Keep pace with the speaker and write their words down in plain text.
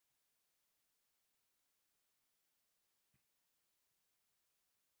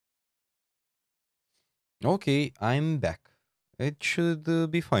Okay, I'm back. It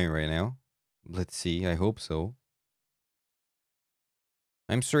should be fine right now. Let's see, I hope so.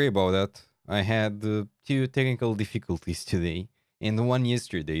 I'm sorry about that. I had two technical difficulties today and one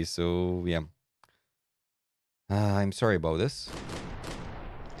yesterday, so yeah. I'm sorry about this.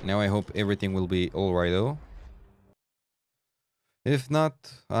 Now I hope everything will be alright though. If not,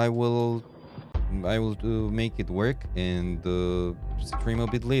 I will make it work and stream a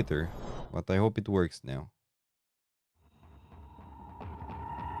bit later. But I hope it works now.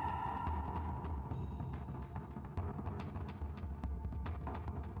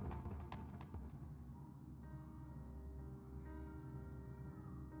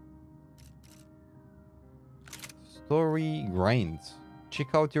 Story grinds. Check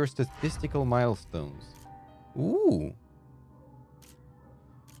out your statistical milestones. Ooh,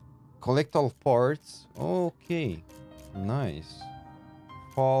 collect all parts. Okay, nice.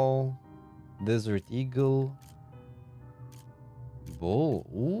 Fall, Desert Eagle, Bull.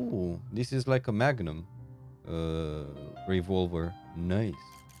 Ooh, this is like a Magnum uh, revolver. Nice.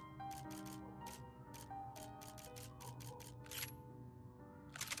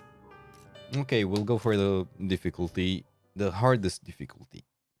 Okay, we'll go for the difficulty, the hardest difficulty.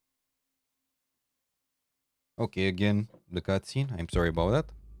 Okay, again, the cutscene. I'm sorry about that.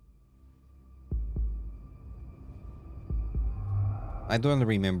 I don't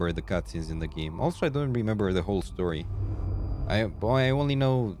remember the cutscenes in the game. Also, I don't remember the whole story. I only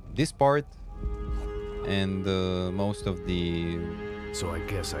know this part and most of the. So I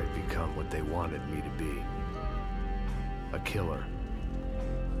guess I'd become what they wanted me to be. A killer.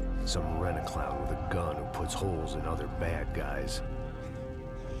 Some rent-a-clown with a gun who puts holes in other bad guys.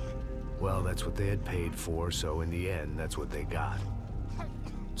 Well, that's what they had paid for, so in the end, that's what they got.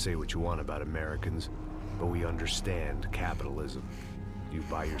 Say what you want about Americans, but we understand capitalism. You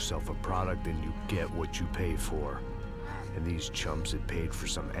buy yourself a product and you get what you pay for. And these chumps had paid for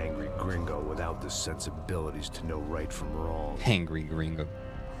some angry gringo without the sensibilities to know right from wrong. Angry gringo.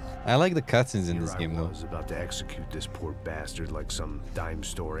 I like the cutscenes in this game Here I though. was about to execute this poor bastard like some dime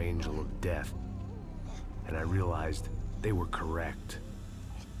store angel of death. And I realized they were correct.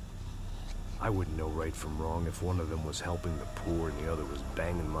 I wouldn't know right from wrong if one of them was helping the poor and the other was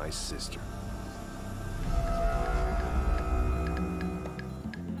banging my sister.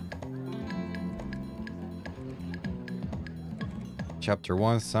 Chapter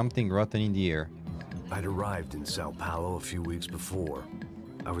 1, Something Rotten in the Air. I'd arrived in Sao Paulo a few weeks before.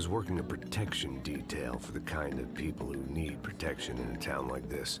 I was working a protection detail for the kind of people who need protection in a town like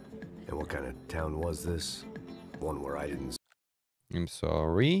this. And what kind of town was this? One where I didn't... I'm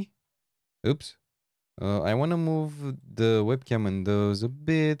sorry. Oops. I want to move the webcam windows a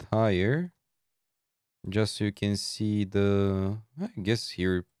bit higher. Just so you can see the... I guess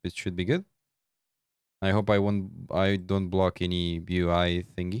here it should be good. I hope I don't block any UI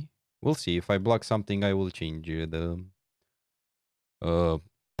thingy. We'll see. If I block something, I will change uh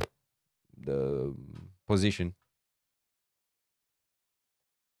the position.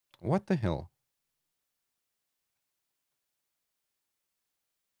 What the hell?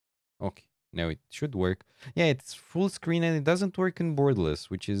 Okay, now it should work. Yeah, it's full screen and it doesn't work in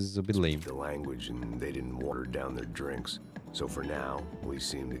borderless, which is a bit speak lame. the language and they didn't water down their drinks. So for now, we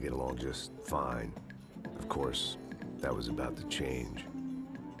seem to get along just fine. Of course, that was about to change.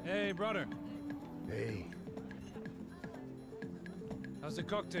 Hey, brother. Hey, How's the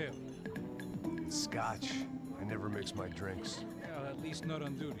cocktail? Scotch. I never mix my drinks. Well, at least not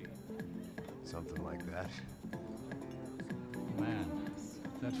on duty. Something like that. Man,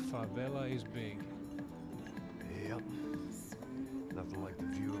 that favela is big. Yep. Nothing like the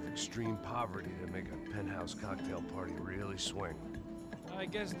view of extreme poverty to make a penthouse cocktail party really swing. I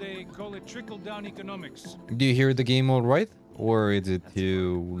guess they call it trickle-down economics. Do you hear the game all right? Or is it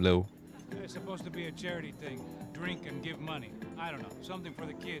too low? It's supposed to be a charity thing. Drink and give money. I don't know, something for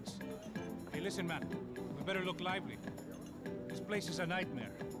the kids. Hey, listen, man. We better look lively. This place is a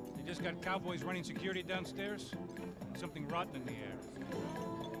nightmare. They just got cowboys running security downstairs. Something rotten in the air.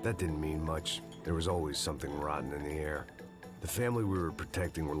 That didn't mean much. There was always something rotten in the air. The family we were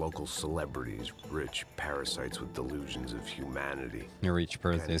protecting were local celebrities, rich parasites with delusions of humanity. A rich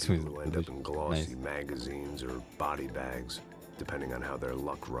Kind person of people who end up in glossy nice. magazines or body bags, depending on how their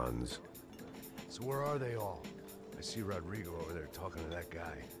luck runs. So where are they all? I see Rodrigo over there talking to that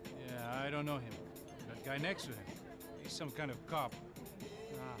guy. Yeah, I don't know him. That guy next to him. He's some kind of cop.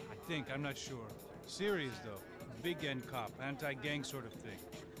 I think, I'm not sure. Serious, though. Big end cop, anti-gang sort of thing.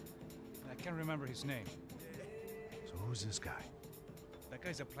 I can't remember his name. So who's this guy? That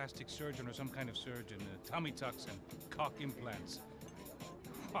guy's a plastic surgeon or some kind of surgeon. Tummy tucks and cock implants.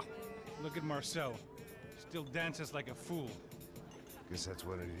 Ha! Look at Marcel. Still dances like a fool. Guess that's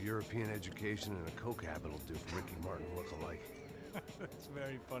what a European education and a coke habit will do for Ricky Martin look-alike. That's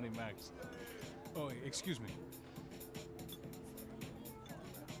very funny, Max. Oh, excuse me.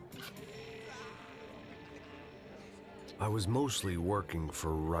 I was mostly working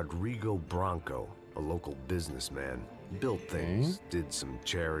for Rodrigo Branco, a local businessman. Built things, did some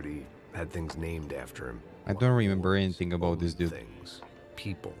charity, had things named after him. I don't remember anything about this dude. Things.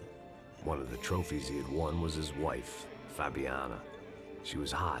 People. One of the trophies he had won was his wife, Fabiana. She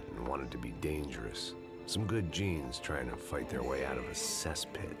was hot and wanted to be dangerous. Some good genes trying to fight their way out of a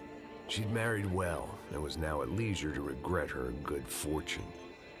cesspit. She'd married well and was now at leisure to regret her good fortune.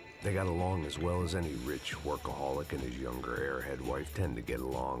 They got along as well as any rich workaholic and his younger airhead wife tend to get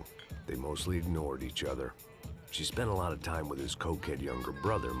along. They mostly ignored each other. She spent a lot of time with his cokehead younger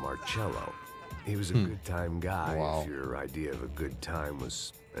brother, Marcello. He was a good-time guy. Wow. If your idea of a good time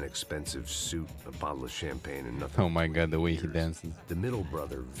was an expensive suit, a bottle of champagne, and nothing. Oh my god, the way he dances. The middle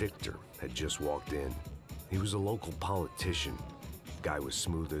brother, Victor, had just walked in. He was a local politician. Guy was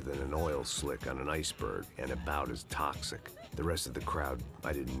smoother than an oil slick on an iceberg and about as toxic. The rest of the crowd,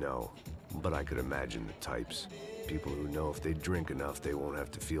 I didn't know, but I could imagine the types. People who know if they drink enough, they won't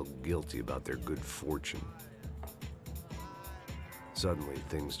have to feel guilty about their good fortune. Suddenly,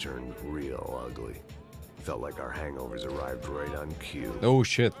 things turned real ugly. Felt like our hangovers arrived right on cue. Oh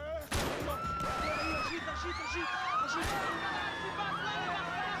shit.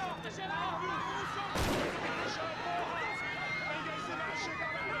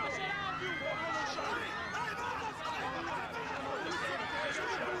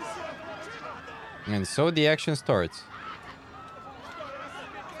 And so the action starts.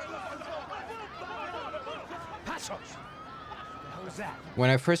 When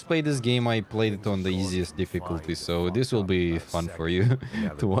I first played this game, I played it on the easiest difficulty, so this will be fun for you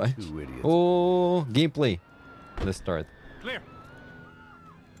to watch. Oh, gameplay. Let's start. Clear.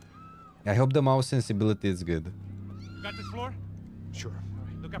 I hope the mouse sensibility is good. You got this floor? Sure. All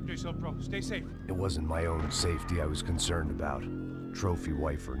right, look after yourself, bro. Stay safe. It wasn't my own safety I was concerned about, trophy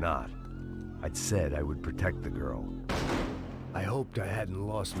wife or not. I'd said I would protect the girl. I hoped I hadn't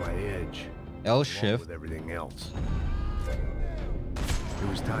lost my edge. L along shift. with everything else. It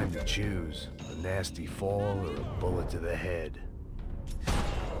was time to choose, a nasty fall or a bullet to the head.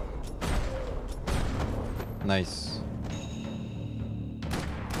 Nice.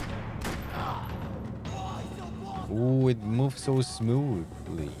 Ooh, it moves so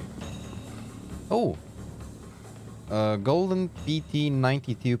smoothly. Oh. Golden PT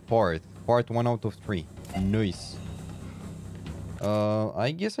 92 part 1 out of 3. Nice.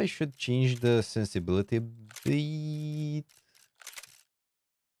 I guess I should change the sensibility a bit.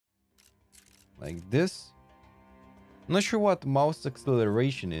 Like this. Not sure what mouse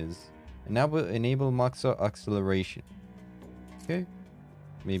acceleration is. Enable max acceleration. Okay.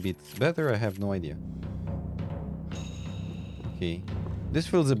 Maybe it's better, I have no idea. Okay. This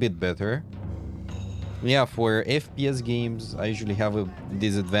feels a bit better. Yeah, for FPS games, I usually have a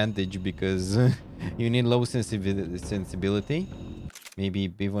disadvantage because you need low sensibility.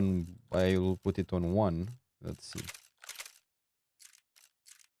 Maybe even I'll put it on 1. Let's see.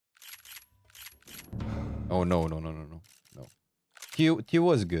 Oh, no. Q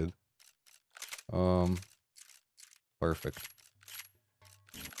was good. Perfect.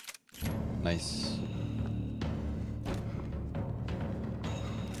 Nice.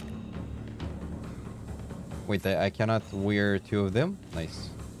 Wait, I cannot wear 2 of them? Nice.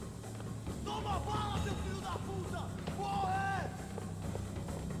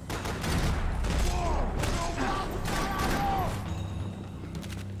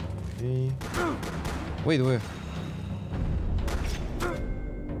 Okay. Wait.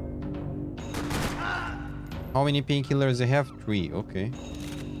 How many painkillers I have? 3, okay.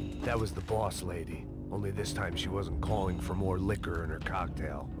 That was the boss lady. Only this time she wasn't calling for more liquor in her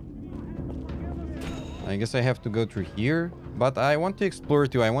cocktail. I guess I have to go through here, but I want to explore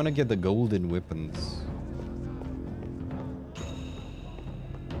too. I want to get the golden weapons.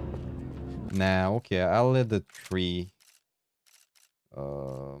 Nah, okay, I'll let the 3.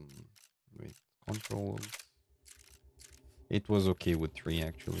 Wait, controls. It was okay with 3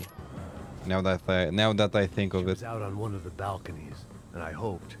 actually. Now that I think of She it. was out on one of the balconies, and I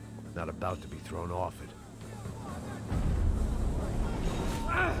hoped not about to be thrown off it.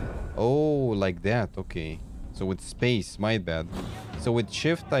 Oh, like that. Okay. So with space, my bad. So with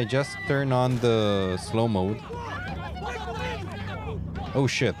shift, I just turn on the slow mode. Oh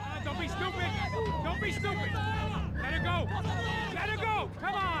shit. Don't be stupid. Don't be stupid. Let her go. Let her go.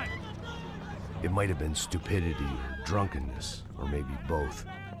 Come on. It might have been stupidity or drunkenness, or maybe both.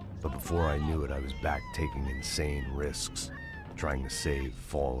 But before I knew it, I was back taking insane risks, trying to save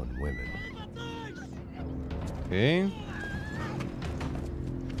fallen women. Okay.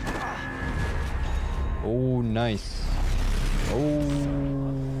 Oh, nice.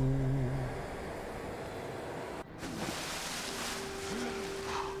 Oh.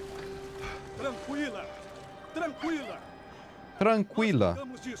 Tranquila. Tranquila. Tranquila.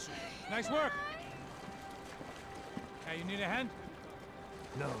 Nice work. Hey, you need a hand?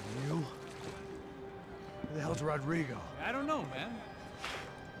 No, you? Who the hell's Rodrigo? I don't know, man.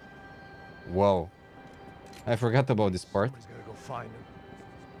 Wow. I forgot about this part. Somebody's gotta go find him.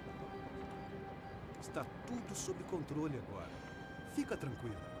 Está tudo sob controle agora. Fica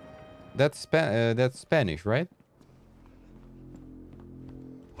tranquilo. That's Spanish, right?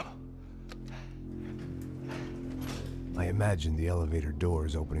 I imagined the elevator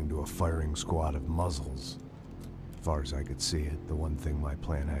doors opening to a firing squad of muzzles. As far as I could see it, the one thing my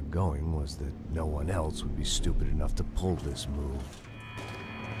plan had going was that no one else would be stupid enough to pull this move.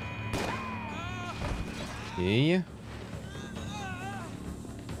 Okay.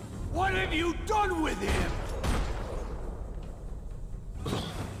 What have you done with him?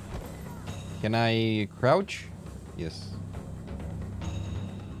 Can I crouch? Yes.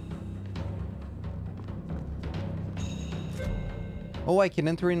 Oh, I can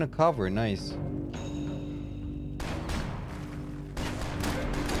enter in a cover. Nice.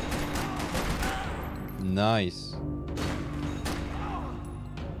 Nice.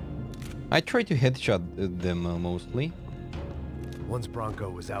 I try to headshot them mostly. Once Bronco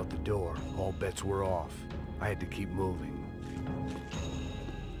was out the door, all bets were off. I had to keep moving.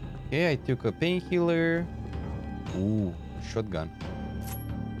 Okay, I took a painkiller. Ooh, shotgun.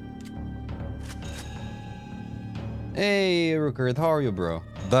 Hey, Rukert, how are you, bro?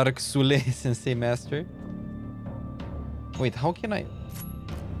 Dark Sule Sensei Master. Wait, how can I...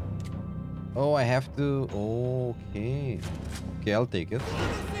 Oh, I have to... Okay. Okay, I'll take it.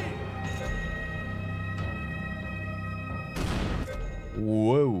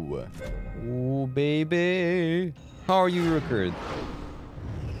 Whoa. Ooh, baby. How are you, Rukert?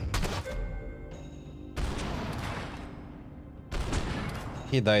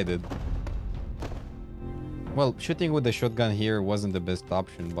 He died. Well, shooting with the shotgun here wasn't the best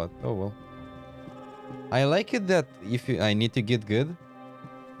option, but oh well. I like it that if I need to get good.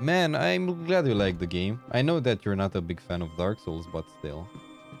 Man, I'm glad you like the game. I know that you're not a big fan of Dark Souls, but still.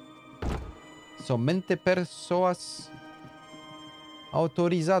 Somente personas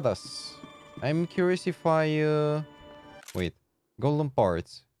autorizadas. I'm curious if I... Wait. Golden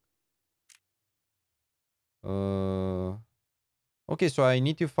parts. Okay, so I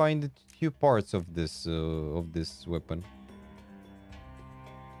need to find a few parts of this weapon.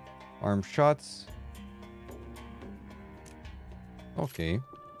 Arm shots. Okay.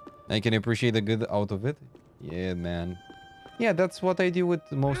 I can appreciate the good out of it. Yeah, man. Yeah, that's what I do with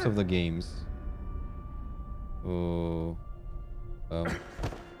most of the games.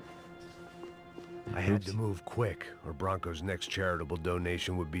 I had to move quick, or Bronco's next charitable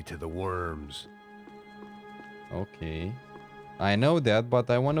donation would be to the worms. Okay. I know that, but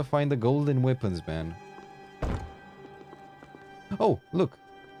I want to find the golden weapons, man. Oh, look.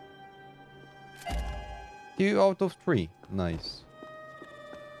 2 out of 3. Nice.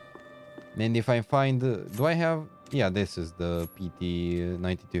 And if I find... do I have... Yeah, this is the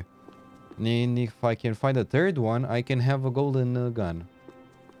PT-92. And if I can find a third one, I can have a golden gun.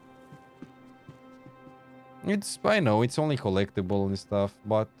 It's... I know, it's only collectible and stuff,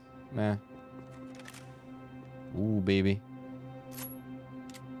 but... Meh. Ooh, baby.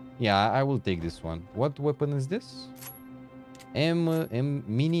 Yeah, I will take this one. What weapon is this? M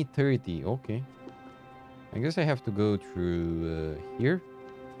Mini 30. Okay. I guess I have to go through here.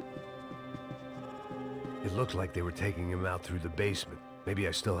 It looked like they were taking him out through the basement. Maybe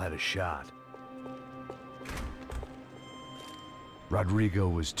I still had a shot. Rodrigo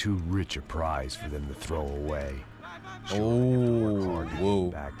was too rich a prize for them to throw away. Oh, whoa.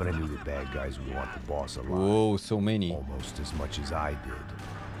 Back, but I knew the bad guys would want the boss alive. Whoa, so many. Almost as much as I did.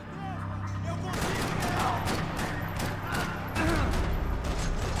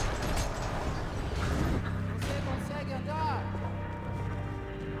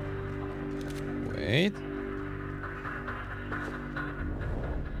 Wait.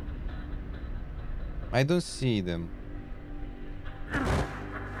 I don't see them.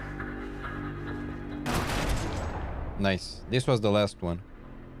 Nice. This was the last one.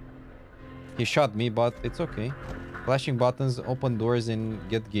 He shot me, but it's okay. Flashing buttons, open doors, and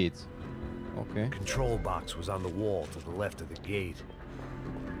get gates. Okay. Control box was on the wall to the left of the gate.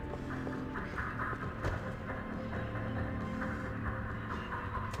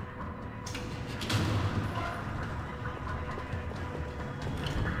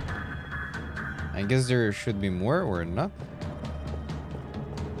 guess there should be more or not.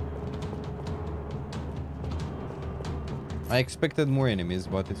 I expected more enemies,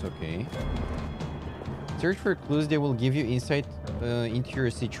 but it's okay. Search for clues. They will give you insight into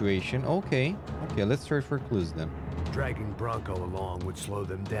your situation. Okay. Okay, let's search for clues then. Dragging Bronco along would slow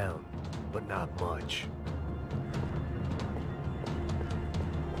them down, but not much.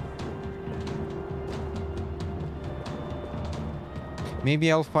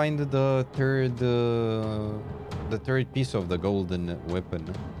 Maybe I'll find the third piece of the golden weapon.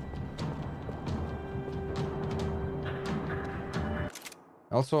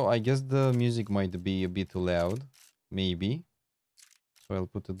 Also, I guess the music might be a bit loud. Maybe. So I'll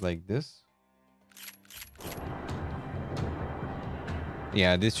put it like this.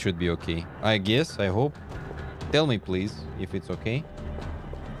 Yeah, this should be okay. I guess, I hope. Tell me, please, if it's okay.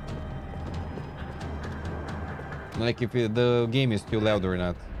 Like if the game is too loud or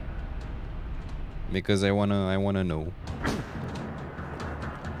not. Because I wanna know.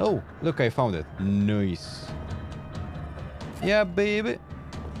 Oh, look, I found it. Nice. Yeah, baby.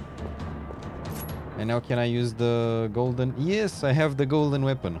 And now can I use the golden? Yes, I have the golden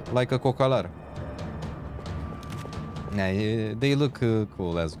weapon, like a cocalar. Nah, they look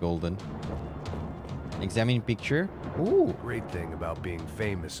cool as golden. Examine picture. Ooh. Great thing about being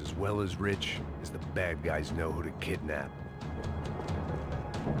famous as well as rich is the bad guys know who to kidnap.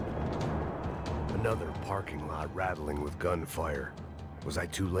 Another parking lot rattling with gunfire. Was I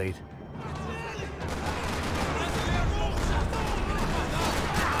too late?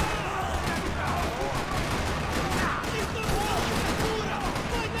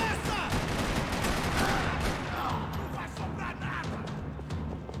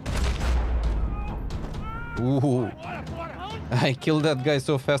 Ooh. I killed that guy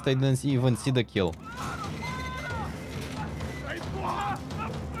so fast I didn't even see the kill.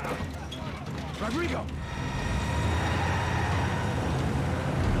 Rodrigo!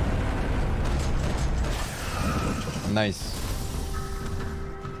 Nice.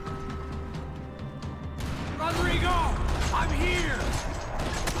 Rodrigo! I'm here!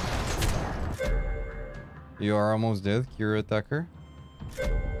 You are almost dead, Cure attacker.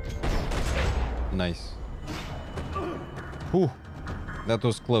 Nice. Whew. That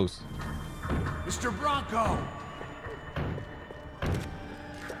was close. Mr. Bronco!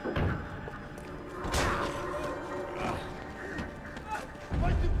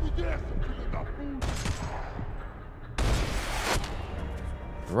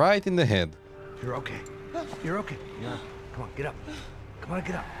 Right in the head. You're okay. You're okay. Yeah. Come on, get up. Come on,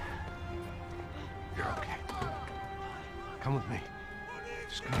 get up. You're okay. Come with me.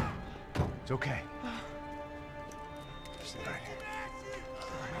 Just come on. It's okay. Stay right here.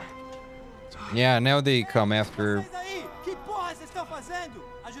 Yeah, now they come after. Vocês aí, que porra vocês estão fazendo?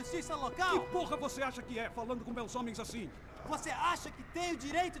 A justiça local? Que porra você acha que é, falando com meus homens assim? Você acha que tem o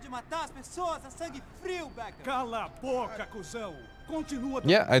direito de matar as pessoas a sangue frio, Becker? Cala a boca, cuzão! Continua...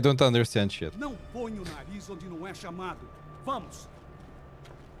 Yeah, I don't understand shit. Não põe o nariz onde não é chamado. Vamos!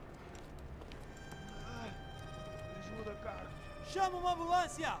 Ajuda, cara. Chama uma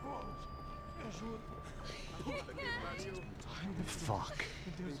ambulância! Me ajuda. Fuck.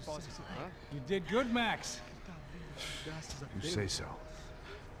 You did good, Max. You say so.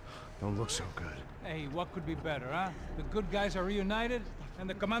 Don't look so good. Hey, what could be better, huh? The good guys are reunited, and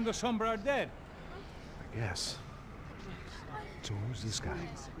the Commando Sombra are dead. I guess. So who's this guy?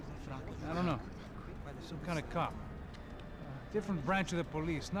 I don't know. Some kind of cop. Different branch of the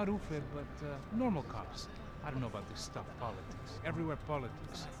police. Not UFE, but normal cops. I don't know about this stuff, politics. Everywhere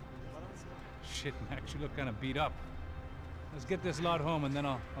politics. Shit, Max, you look kind of beat up. Let's get this lot home, and then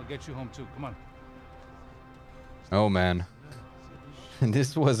I'll get you home too. Come on. Oh man.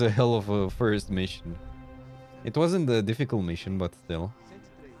 This was a hell of a first mission. It wasn't a difficult mission, but still.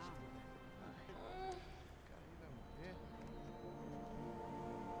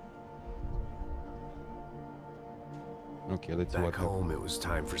 Okay, let's see Back what home, it was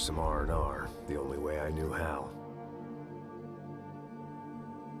time for some R&R. The only way I knew how.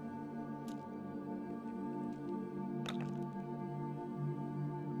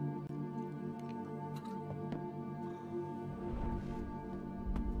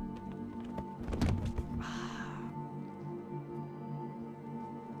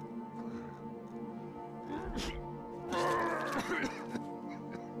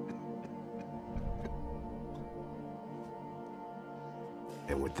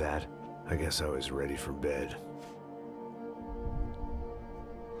 And with that, I guess I was ready for bed.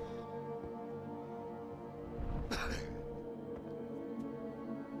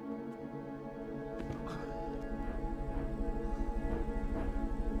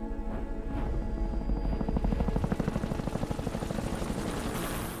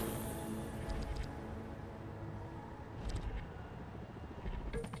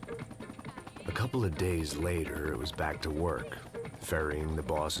 couple of days later, it was back to work. Ferrying the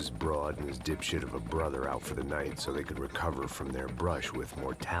boss's broad and his dipshit of a brother out for the night so they could recover from their brush with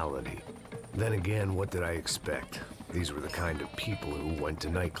mortality. Then again, what did I expect? These were the kind of people who went to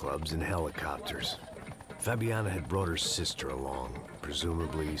nightclubs in helicopters. Fabiana had brought her sister along,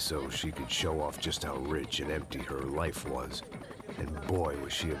 presumably so she could show off just how rich and empty her life was. And boy,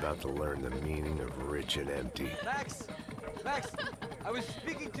 was she about to learn the meaning of rich and empty. Max! Max! I was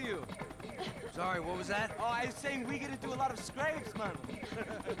speaking to you! Sorry, what was that? Oh, I was saying we get to do a lot of scrapes, man.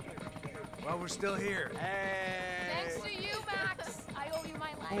 Well, we're still here. Hey! Thanks to you, Max. I owe you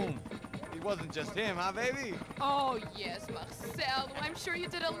my life. Boom. It wasn't just him, huh, baby? Oh, yes, Marcel. I'm sure you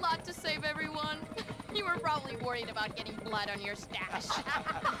did a lot to save everyone. You were probably worried about getting blood on your stash.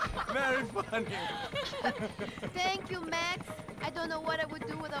 Very funny. Thank you, Max. I don't know what I would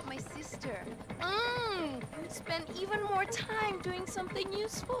do without my sister. Spend even more time doing something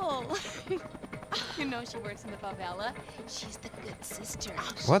useful. You know she works in the favela. She's the good sister.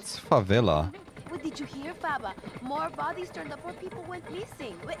 What's favela? Well, did you hear, Faba? More bodies turned up where people went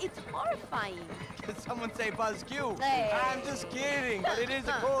missing. Well, it's horrifying. Did someone say Buzz Q? Hey. I'm just kidding, but it is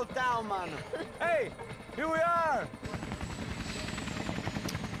a cool town, man. Hey, here we are.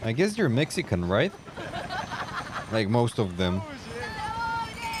 I guess you're Mexican, right? Like most of them.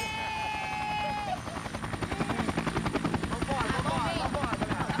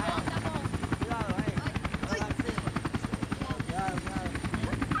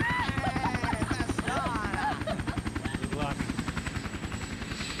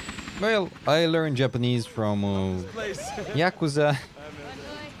 Well, I learned Japanese from Yakuza.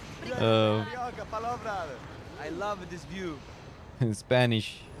 I love this view.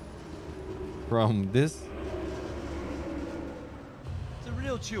 Spanish from this. It's a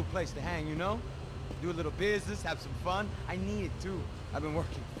real chill place to hang, you know? Do a little business, have some fun. I need it too. I've been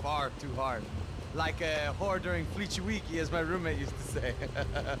working far too hard. Like a whore during Fleechy Weeky, as my roommate used to say.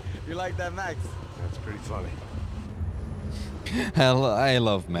 You like that, Max? That's pretty funny. I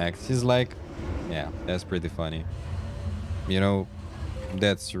love Max. He's like, yeah, that's pretty funny. You know,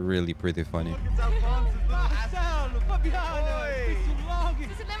 that's really pretty funny. Marcelo, Fabiana, it's been too long.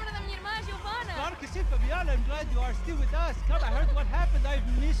 Você se lembra da minha irmã, Giovanna? Claro que sim, Fabiana. I'm glad you are still with us. Come, I heard what happened. I've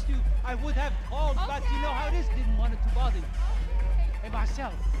missed you. I would have called, but you know how it is. Didn't want it to bother you. Hey,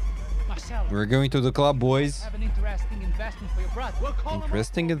 Marcelo. Marcelo. We're going to the club, boys. Have an interesting investment for your brother. We'll call him up.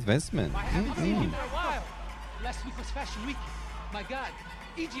 Interesting investment. I haven't seen him for a while. Last week was Fashion Week. My God,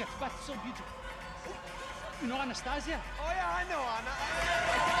 Egypt, but so beautiful. You know Anastasia? Oh yeah, I know Anna.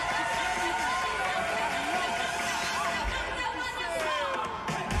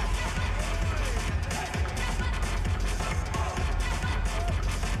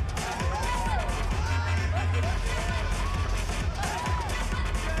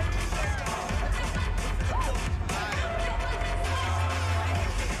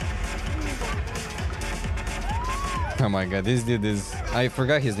 Oh my god, this dude is... I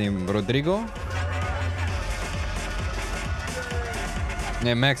forgot his name. Rodrigo?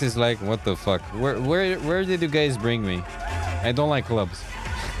 Yeah, Max is like, what the fuck? Where did you guys bring me? I don't like clubs.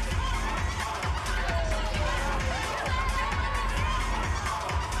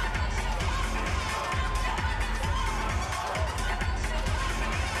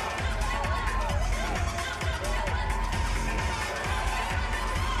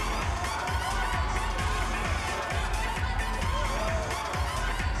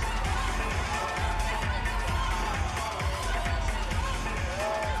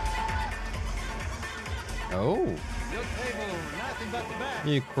 Oh, Your table, nothing but the best.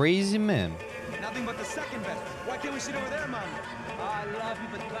 you crazy man. Nothing but the second best. Why can't we sit over there, man? I love you,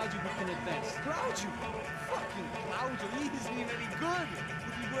 but Claudio booked in advance. Claudio. Fucking Claudio. He isn't even any good.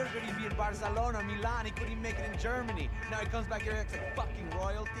 If he were good, he'd be in Barcelona, Milan. He couldn't even make it in Germany. Now he comes back here acts like fucking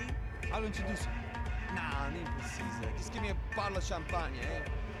royalty. I'll introduce you. Nah, need Caesar. Just give me a bottle of champagne, eh?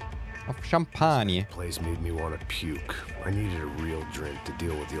 Of champagne. Place made me want to puke. I needed a real drink to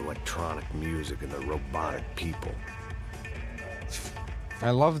deal with the electronic music and the robotic people. I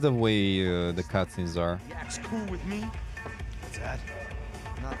love the way the cutscenes are. Yak's cool with me. What's that?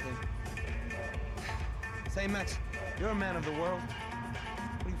 Nothing. Say, Max, you're a man of the world.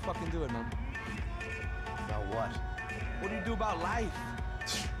 What do you fucking do it, man? About what? What do you do about life?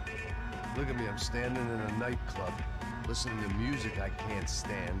 Look at me, I'm standing in a nightclub, listening to music I can't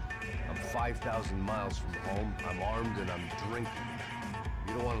stand. I'm 5,000 miles from home, I'm armed, and I'm drinking.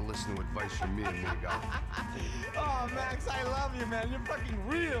 You don't want to listen to advice from me, amigo. Oh, Max, I love you, man. You're fucking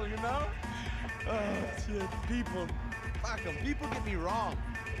real, you know? Oh, shit. People. Fuck 'em. People get me wrong.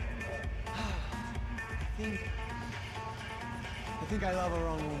 I think I love a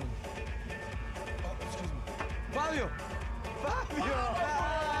wrong woman. Fabio! Fabio!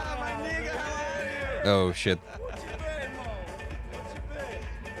 Ah, my nigga, how are you? Oh shit.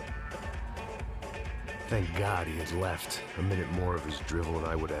 Thank God he had left. A minute more of his drivel and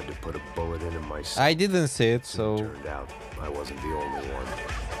I would have had to put a bullet in him myself. I didn't say it, As it so turned out, I wasn't the only one.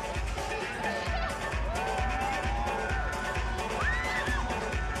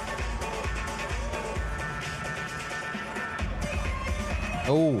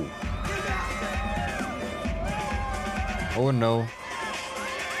 oh. Oh no.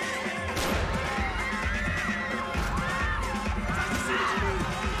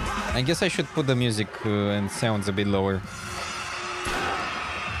 I guess I should put the music and sounds a bit lower.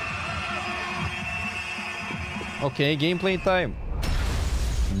 Okay, gameplay time.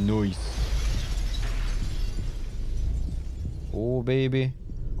 Nice. Oh baby.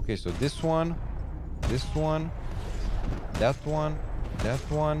 Okay, so this one, that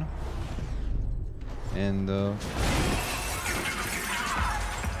one, and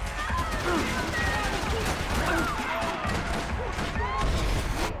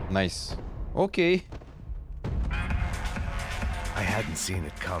nice. Okay. I hadn't seen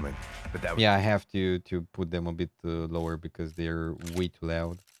it coming, but that was Yeah, I have to put them a bit lower because they're way too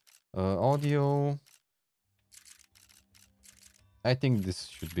loud. Audio. I think this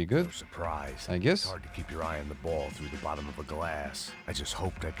should be good. no surprise. I guess. It's hard to keep your eye on the ball through the bottom of a glass. I just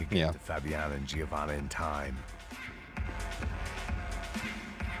hoped I could get to Fabiana and Giovanna in time.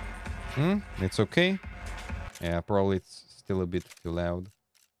 It's okay. Yeah, probably it's still a bit too loud.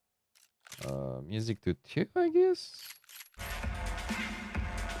 Music to 2, I guess.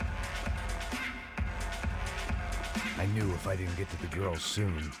 I knew if I didn't get to the girls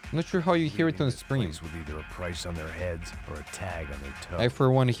soon, Not sure how you hear it leaving on this stream. place with either a price on their heads or a tag on their toe. I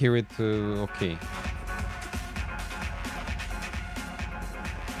for one hear it okay.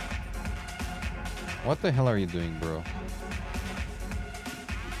 What the hell are you doing, bro?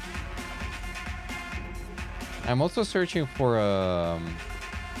 I'm also searching for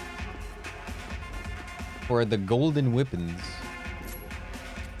the golden weapons.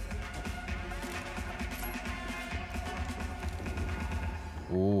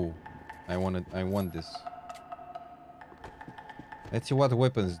 Ooh, I want this. Let's see what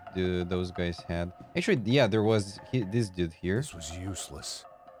weapons those guys had. Actually, yeah, there was this dude here. This was useless.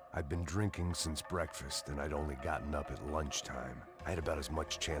 I'd been drinking since breakfast, and I'd only gotten up at lunchtime. I had about as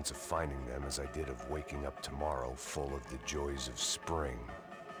much chance of finding them as I did of waking up tomorrow full of the joys of spring.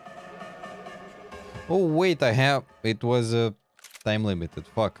 Oh wait, it was time limited.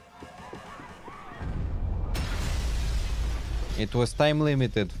 Fuck. It was time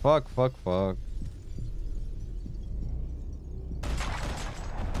limited. Fuck.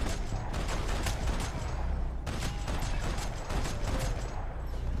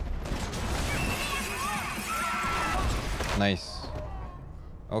 Nice.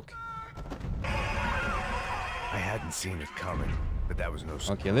 Okay. I hadn't seen it coming, but that was no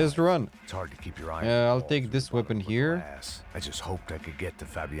surprise. Okay, let's run. It's hard to keep your eye on the I'll ball take through this the bottom weapon of a here. glass. I just hoped I could get to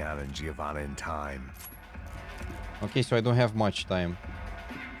Fabiana and Giovanna in time. Okay, so I don't have much time.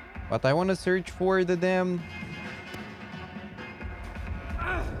 But I want to search for the damn...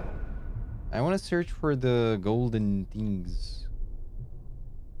 I want to search for the golden things.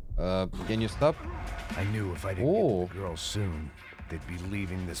 Can you stop? I knew if I didn't get to the girls soon, they'd be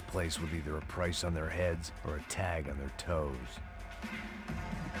leaving this place with either a price on their heads or a tag on their toes.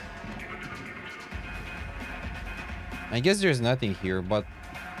 I guess there's nothing here, but...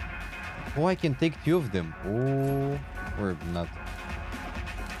 Oh, I can take 2 of them. Oh, or not.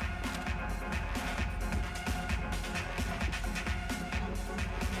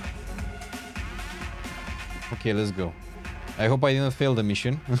 Okay, let's go. I hope I didn't fail the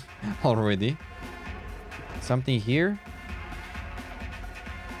mission already. Something here?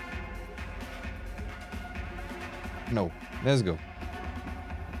 No, let's go.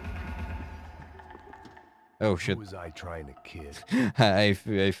 Oh shit. Who was I trying to kid? I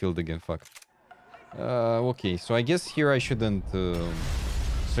failed again, fuck. Okay, so I guess here I shouldn't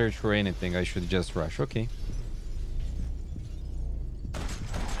search for anything. I should just rush. Okay.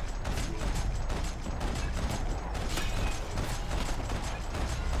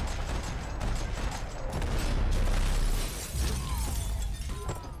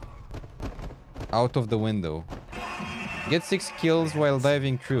 Out of the window. Get 6 kills while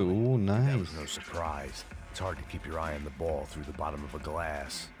diving through. Ooh, That nice. was no surprise. It's hard to keep your eye on the ball through the bottom of a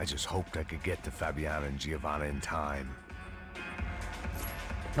glass. I just hoped I could get to Fabiana and Giovanna in time.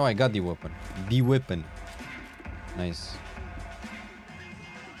 No, I got the weapon. The weapon. Nice.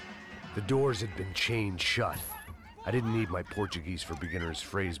 The doors had been chained shut. I didn't need my Portuguese for Beginners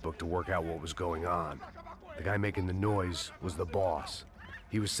phrase book to work out what was going on. The guy making the noise was the boss.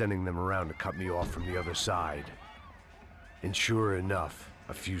 He was sending them around to cut me off from the other side. And sure enough,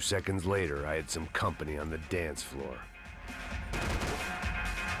 a few seconds later, I had some company on the dance floor.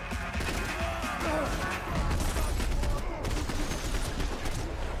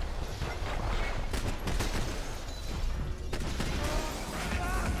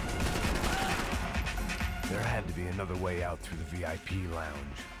 There had to be another way out through the VIP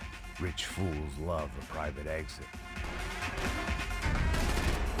lounge. Rich fools love a private exit.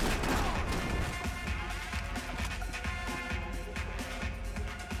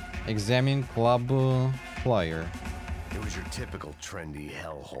 Examine club flyer. It was your typical trendy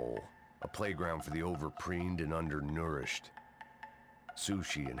hellhole. A playground for the overpreened and undernourished.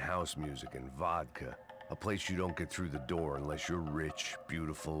 Sushi and house music and vodka. A place you don't get through the door unless you're rich,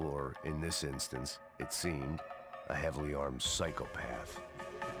 beautiful, or, in this instance, it seemed, a heavily armed psychopath.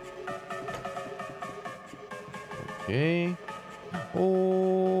 Okay.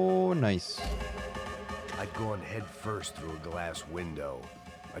 Oh, nice. I'd gone head first through a glass window.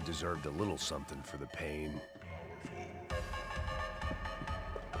 I deserved a little something for the pain.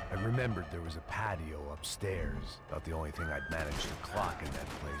 I remembered there was a patio upstairs. About the only thing I'd managed to clock in that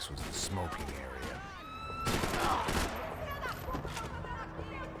place was the smoking area.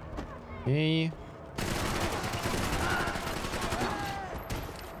 Okay.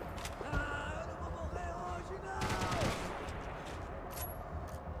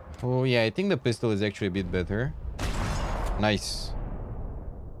 Oh yeah, I think the pistol is actually a bit better. Nice.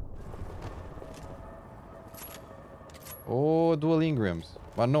 Oh, dual Ingrams.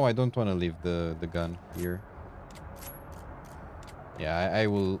 But no, I don't want to leave the gun here. Yeah, I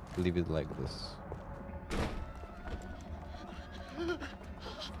will leave it like this. Hey,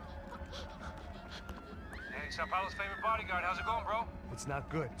 Sao Paulo's favorite bodyguard. How's it going, bro? It's not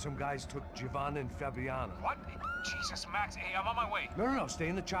good. Some guys took Giovanna and Fabiana. What? Jesus, Max. Hey, I'm on my way. No, stay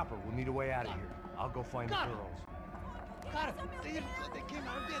in the chopper. We'll need a way out of here. I'll go find the girls. Got it. They came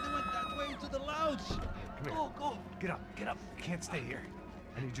out there. They went that way into the lounge. Come here. Go. Get up. You can't stay here.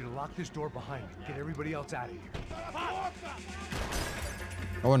 I need you to lock this door behind you. Get everybody else out of here.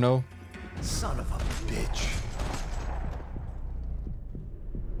 Oh no. Son of a bitch.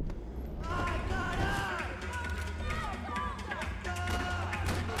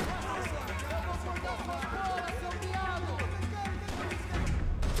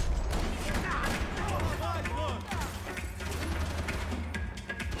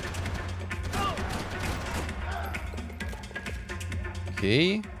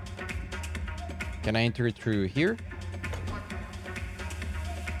 Okay. Can I enter through here?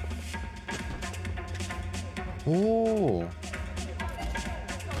 Oh.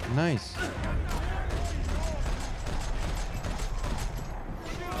 Nice.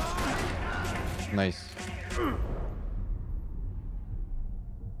 Nice.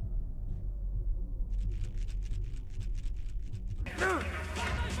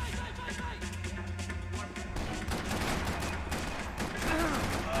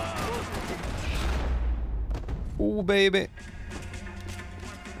 Oh, baby.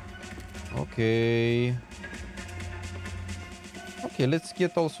 Okay. Okay, let's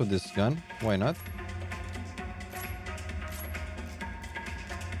get also this gun. Why not?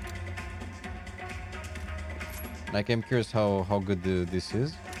 Like, I'm curious how good this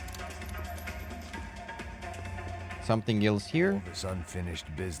is. Something else here? All this unfinished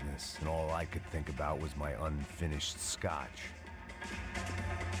business, and all I could think about was my unfinished scotch.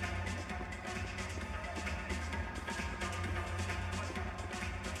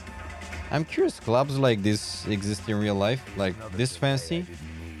 I'm curious, clubs like this exist in real life? Like this fancy?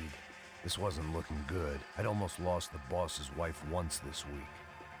 This wasn't looking good. I'd almost lost the boss's wife once this week.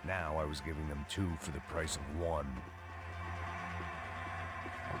 Now I was giving them 2 for the price of 1.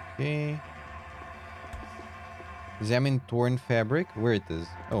 Okay. Examine torn fabric. Where it is?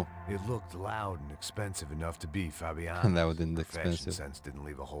 Oh. It looked loud and expensive enough to be Fabiana. That wasn't Fashion expensive. sense didn't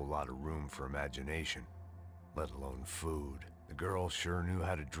leave a whole lot of room for imagination, let alone food. The girl sure knew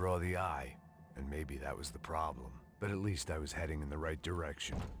how to draw the eye, and maybe that was the problem. But at least I was heading in the right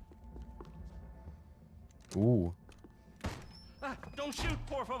direction. Ooh. Ah, don't shoot,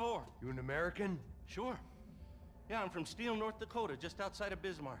 por favor. You an American? Sure. Yeah, I'm from Steele, North Dakota, just outside of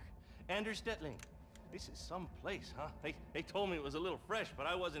Bismarck. Anders Detling. This is some place, huh? They told me it was a little fresh, but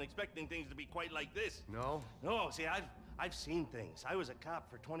I wasn't expecting things to be quite like this. No? No, see, I've seen things. I was a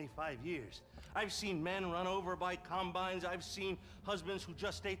cop for 25 years. I've seen men run over by combines. I've seen husbands who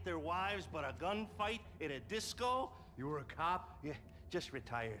just ate their wives, but a gunfight at a disco. You were a cop? Yeah, just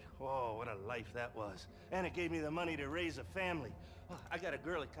retired. Oh, what a life that was. And it gave me the money to raise a family. I got a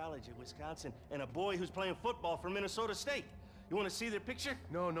girl at college in Wisconsin and a boy who's playing football for Minnesota State. You want to see their picture?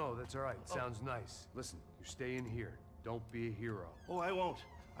 No, that's all right. Sounds nice. Listen, you're staying here. Don't be a hero. Oh, I won't.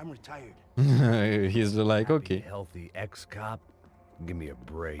 I'm retired. He's like, okay. Healthy ex-cop? Give me a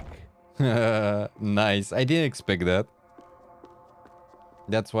break. Nice. I didn't expect that.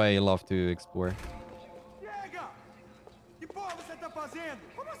 That's why I love to explore.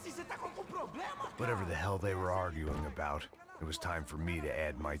 Whatever the hell they were arguing about, it was time for me to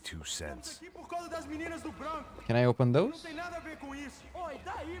add my 2 cents. Can I open those?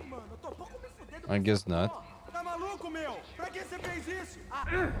 I guess not.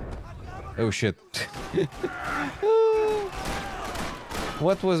 Oh shit.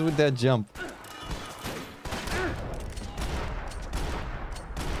 What was with that jump?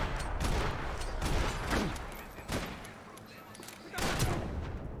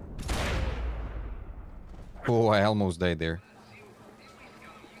 Oh, I almost died there.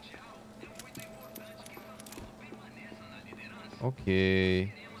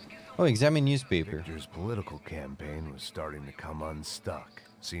 Okay. Oh, examine newspaper. Victor's political campaign was starting to come unstuck.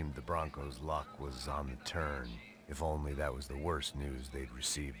 Seemed the Broncos' luck was on the turn. If only that was the worst news they'd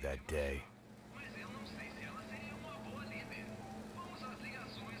received that day.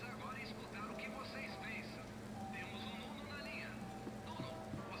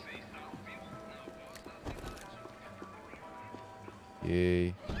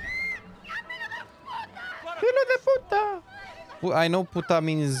 Okay. Filho de puta! Well, I know puta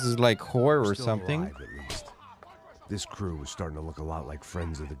means like whore or Still something. alive, at least. This crew was starting to look a lot like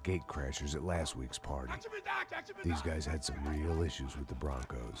friends of the gate crashers at last week's party. These guys had some real issues with the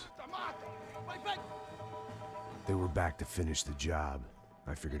Broncos. They were back to finish the job.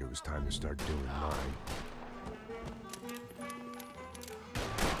 I figured it was time to start doing mine.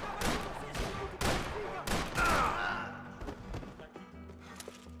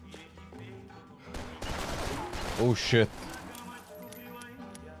 Oh shit.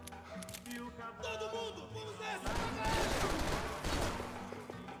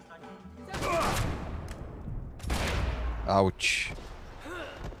 Ouch.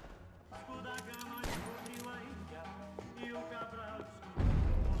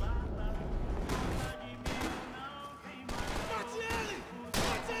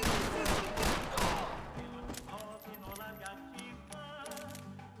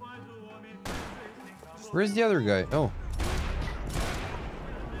 Where's the other guy? Oh.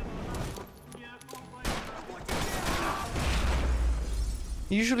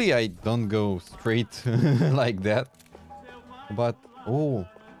 Usually I don't go straight like that. But oh.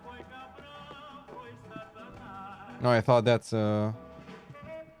 No, I thought that's oh,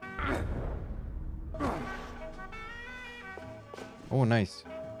 nice.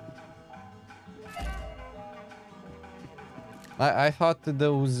 I thought that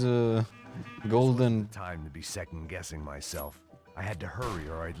those golden Time to be second guessing myself. I had to hurry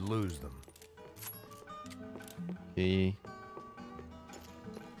or I'd lose them. Okay.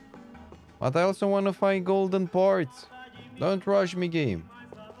 But I also want to find golden parts. Don't rush me, game.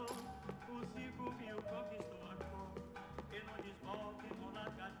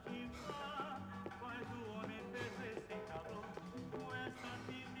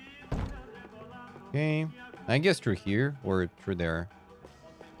 Okay. I guess through here or through there.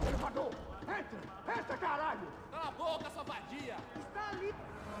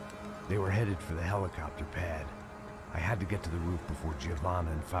 They were headed for the helicopter pad. I had to get to the roof before Giovanna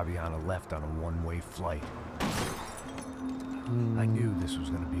and Fabiana left on a one-way flight. I knew this was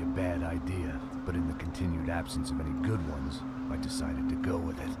going to be a bad idea, but in the continued absence of any good ones, I decided to go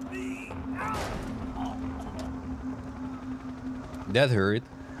with it. That hurt.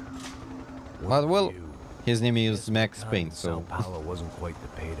 But well, You. his name is Max Payne, Sao so Paulo wasn't quite the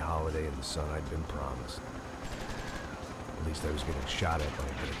paid holiday in the sun I'd been promised. At least I was getting shot at by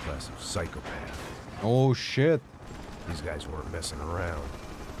a middle class of psychopaths. oh shit. These guys weren't messing around.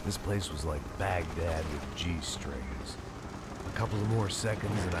 This place was like Baghdad with G-strings. A couple of more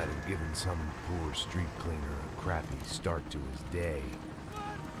seconds and I'd have given some poor street cleaner a crappy start to his day.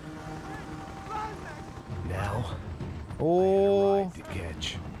 Now, I Oh, had a ride to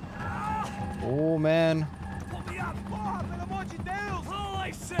catch. oh man.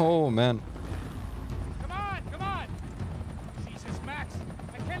 Oh man. Come on! Jesus, Max,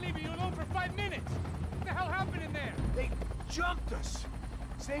 I can't leave you alone for 5 minutes. What the hell happened in there? They jumped us.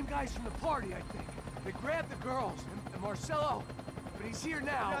 Same guys from the party, I think. They grabbed the girls and Marcelo, but he's here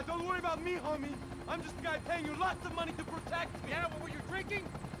now. Yeah, don't worry about me, homie. I'm just the guy paying you lots of money to protect me. Yeah, what were you drinking?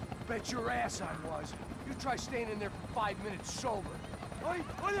 Bet your ass I was. You try staying in there for 5 minutes sober. Oi,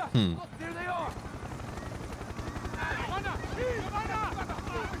 Oya! Look, there they are.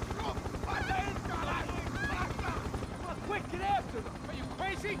 Quick, get after them! Are you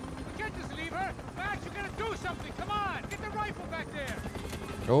crazy? We can't just leave her! Max, you gotta do something! Come on! Get the rifle back there!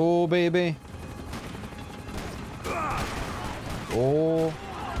 Oh, baby. Oh.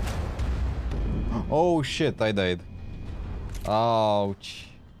 Oh, shit, I died. Ouch.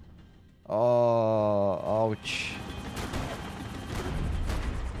 Oh, ouch.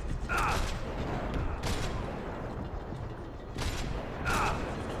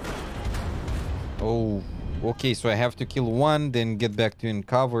 Oh, okay, so I have to kill one, then get back to in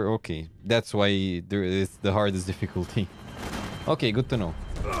cover. Okay, that's why there is the hardest difficulty. Okay, good to know.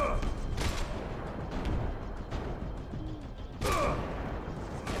 God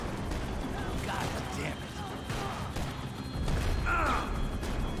damn it!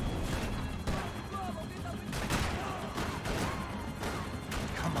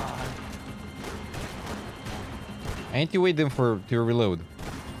 Come on! I need to wait them to reload.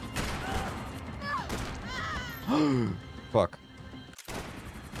 Fuck.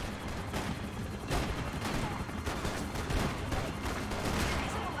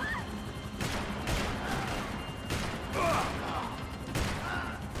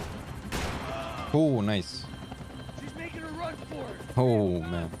 Oh, nice. She's making a run for it! Oh,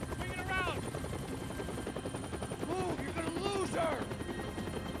 man. Swing it around! Move! You're gonna lose her!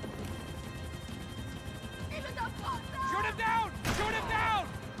 Shoot him down! Shoot him down!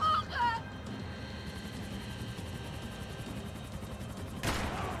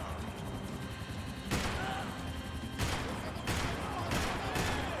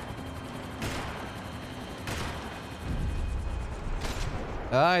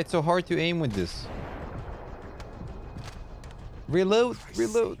 Ah, it's so hard to aim with this. Reload,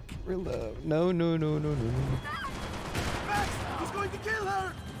 reload, reload. No, no, no, no, no, no. Max, he's going to kill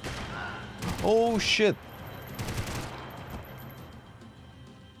her! Oh, shit.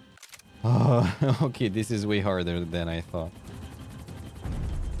 Okay, this is way harder than I thought.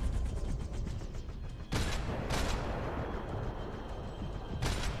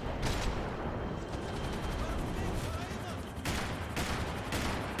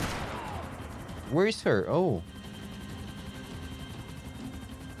 Where is her? Oh.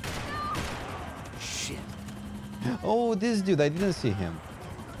 Shit! Oh, this dude. I didn't see him.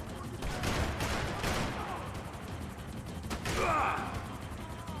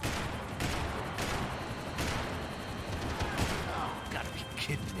 Gotta be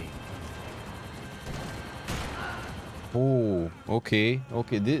kidding me! Oh, okay.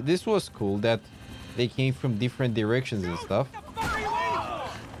 Okay, this was cool that they came from different directions and stuff.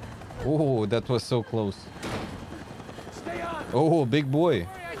 Oh, that was so close. Stay on! Oh, big boy.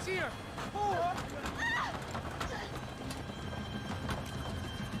 Hurry, I see her!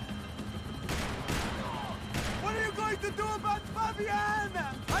 What are you going to do about Fabienne?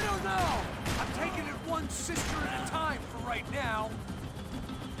 I don't know! I'm taking it one sister at a time for right now.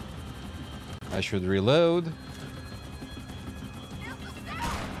 I should reload.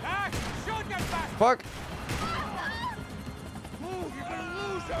 Max, shoot that bastard! Fuck. Move, you're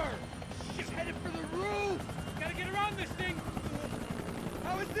gonna lose her! She's headed for the roof! Gotta get around this thing!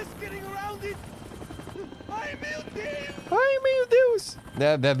 How is this getting around it? Hi, meu Deus! Hi, meu Deus.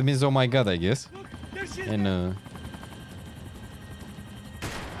 That means oh my god, I guess. Look, there she is! And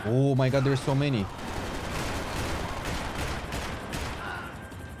oh my god, there's so many.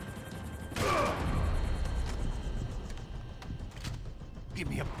 Give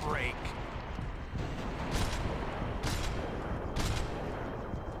me a break.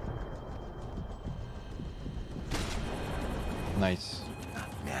 Nice.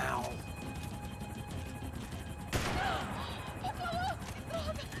 Now.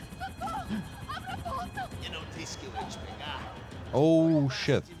 Oh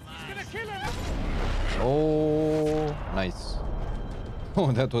shit. He's gonna kill her! Oh, nice.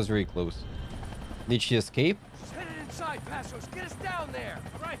 Oh, that was very close. Did she escape? She's headed inside, Passos. Get us down there!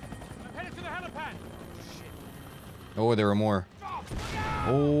 All right, I'm headed to the helipad. Shit. Oh, there are more.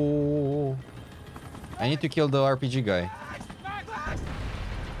 Oh, I need to kill the RPG guy. Max!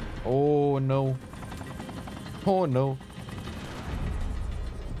 Oh no. Oh no.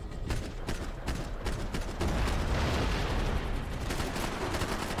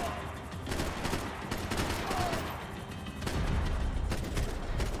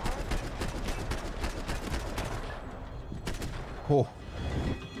 Oh.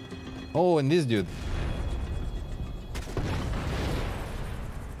 Oh, and this dude.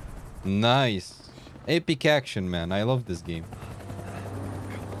 Nice. Epic action, man. I love this game.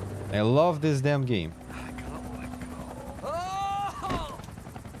 I love this damn game. Oh!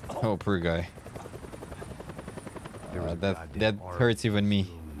 Oh, poor guy. was a that goddamn hurts even me.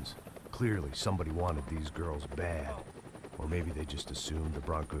 saloons. Clearly, somebody wanted these girls bad. Or maybe they just assumed the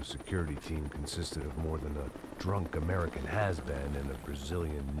Broncos security team consisted of more than a drunk American has-been and a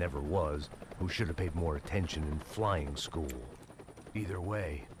Brazilian never was who should have paid more attention in flying school. Either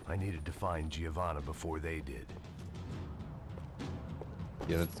way, I needed to find Giovanna before they did.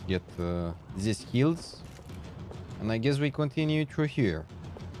 Yeah, let's get these heals. And I guess we continue through here.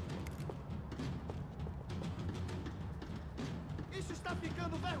 Isso está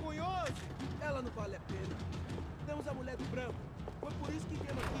ficando vergonhoso. Ela não vale a pena. Temos a mulher do branco. Foi por isso que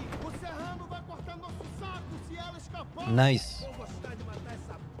viemos aqui. O serrano vai cortar nosso saco se ela escapar. Nice. Vou gostar de matar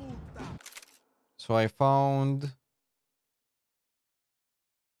essa puta. So I found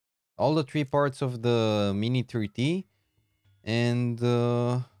all the 3 parts of the Mini 3T. And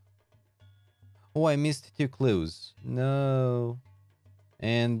oh, I missed 2 clues. No.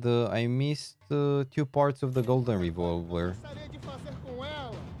 And I missed 2 parts of the golden revolver. Gostaria de fazer com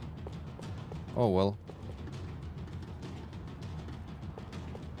ela. Oh well.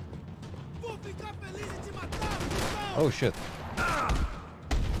 Vou ficar feliz em te matar, putão. Oh shit.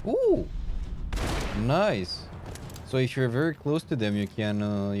 Ooh. Nice. So if you're very close to them, you can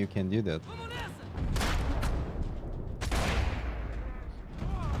do that.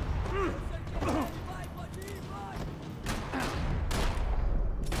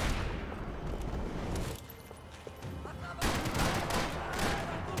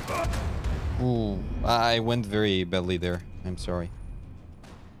 Ooh, I went very badly there. I'm sorry.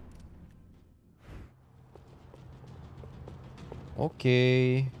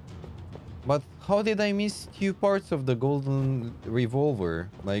 Okay. But how did I miss 2 parts of the golden revolver?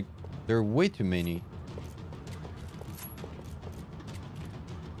 Like, there are way too many.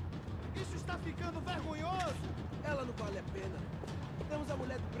 Isso está ficando vergonhoso. Ela não vale a pena. Temos a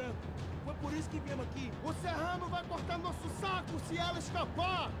mulher do branco. Foi por isso que viemos aqui. O serrano vai cortar nosso saco se ela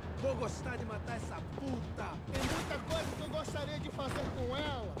escapar. Vou gostar de matar essa puta. Tem muita coisa que eu gostaria de fazer com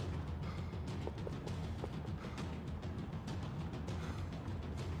ela.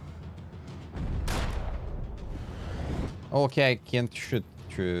 Okay, I can't shoot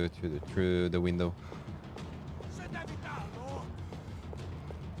through the window. Você deve estar louco.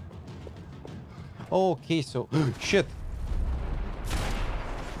 Okay, so shit.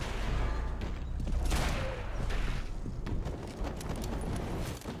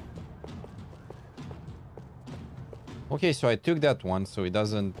 Okay, so I took that one, so it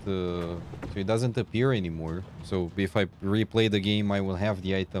doesn't appear anymore. So if I replay the game, I will have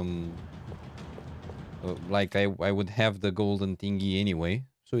the item. Like I would have the golden thingy anyway,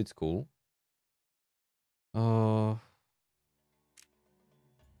 so it's cool.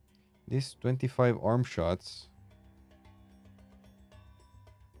 This 25 arm shots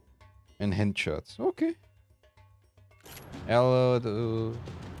and hand shots. Okay. I'll Vou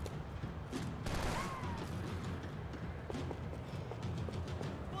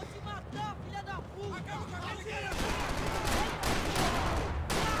te matar, filha da puta.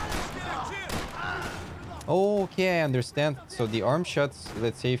 Okay, I understand. So the arm shots,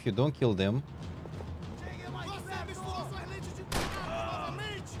 let's say if you don't kill them. Você misturou suas lentes de contato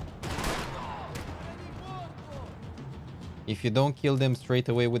novamente. If you don't kill them straight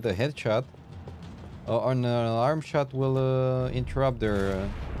away with a headshot, an arm shot will interrupt their...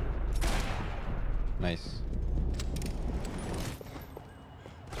 Nice.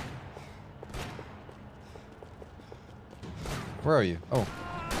 Where are you? Oh.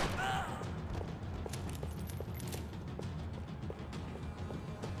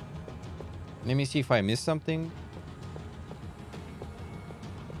 Let me see if I missed something.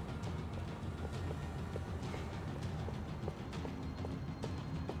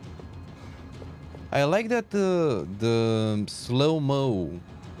 I like that the slow-mo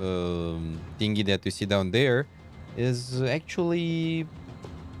thingy that you see down there is actually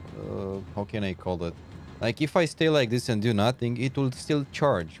how can I call it? Like if I stay like this and do nothing, it will still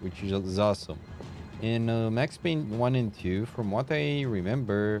charge, which is awesome. In Max Payne 1 and 2, from what I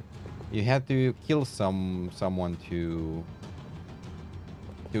remember, you had to kill someone to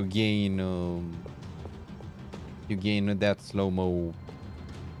gain that slow-mo,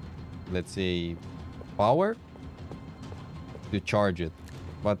 let's say, power to charge it.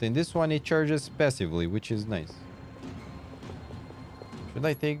 But in this one, it charges passively, which is nice. Should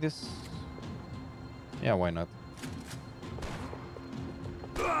I take this? Yeah, why not?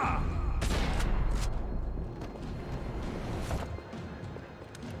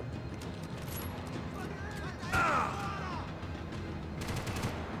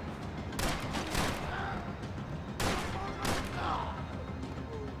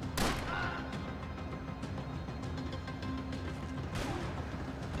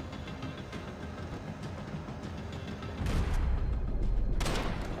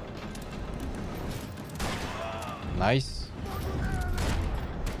 Nice.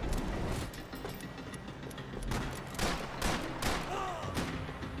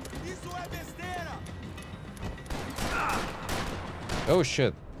 Oh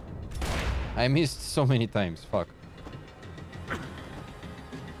shit. I missed so many times. Fuck.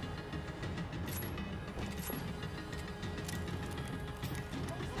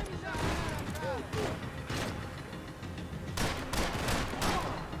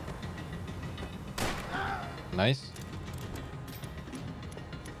 Nice.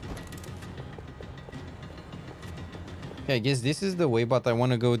 Okay, I guess this is the way, but I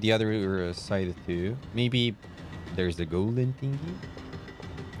want to go the other side too. Maybe there's the golden thingy.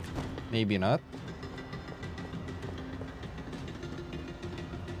 Maybe not.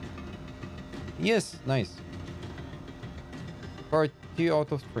 Yes, nice. Part 2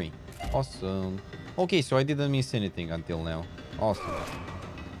 out of 3. Awesome. Okay, so I didn't miss anything until now. Awesome.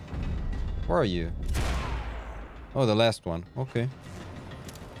 Where are you? Oh, the last one. Okay.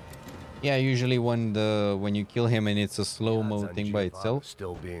 Yeah, usually when you kill him and it's a slow-mo thing by itself.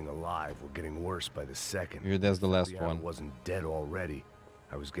 Still being alive were getting worse by the second. Here, that's the last one. Wasn't dead already.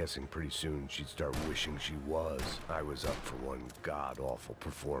 I was guessing pretty soon she'd start wishing she was. I was up for one god-awful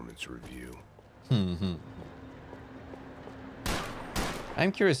performance review.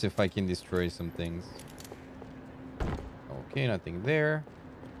 I'm curious if I can destroy some things. Okay, nothing there.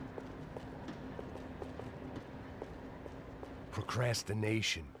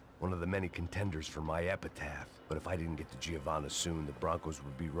 Procrastination. One of the many contenders for my epitaph. But if I didn't get to Giovanna soon, the Broncos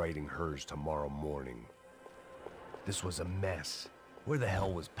would be writing hers tomorrow morning. This was a mess. Where the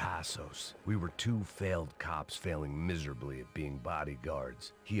hell was Passos? We were two failed cops failing miserably at being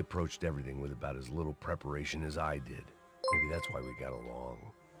bodyguards. He approached everything with about as little preparation as I did. Maybe that's why we got along.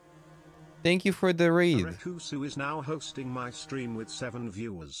 Thank you for the raid. Arakusu is now hosting my stream with 7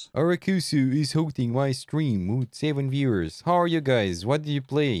 viewers. Arakusu is hosting my stream with 7 viewers. How are you guys? What did you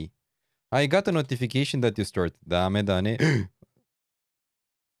play? I got a notification that you started. Dame dane.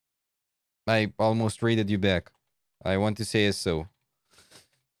 I almost raided you back. I want to say so.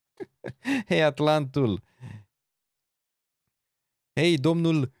 Hey, Atlantul. Hey,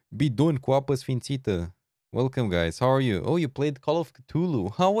 domnul Bidon cu apă sfințită. Welcome, guys. How are you? Oh, you played Call of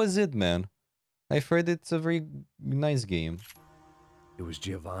Cthulhu. How was it, man? I've heard it's a very nice game. It was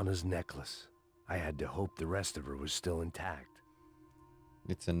Giovanna's necklace. I had to hope the rest of her was still intact.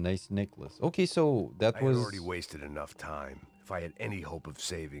 It's a nice necklace. Okay, so that I was... had already wasted enough time. If I had any hope of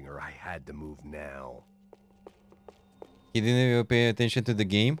saving her, I had to move now. He didn't even pay attention to the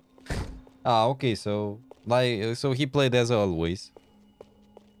game? Ah, okay, so... so he played as always.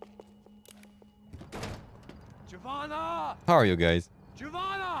 Giovanna! How are you guys?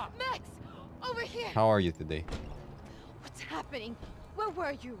 Giovanna! Max! Over here! How are you today? What's happening? Where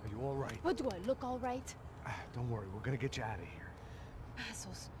were you? Are you all right? What, do I look all right? Don't worry, we're gonna get you out of here.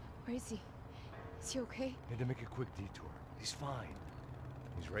 Passos, where is he? Is he okay? Had to make a quick detour. He's fine.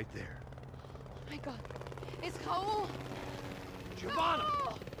 He's right there. Oh my god. It's Raul! Giovanna!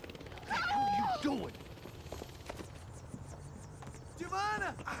 Raul! What the hell are you doing?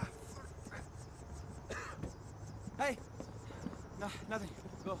 Giovanna! Hey! No, nothing.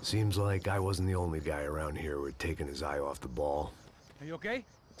 Go. Seems like I wasn't the only guy around here who had taken his eye off the ball. Are you okay?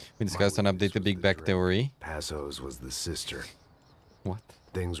 We discussed an updated Big Back theory. Passos was the sister. What?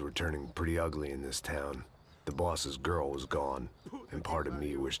 Things were turning pretty ugly in this town. The boss's girl was gone, and part of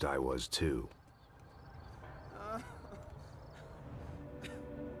me wished I was too.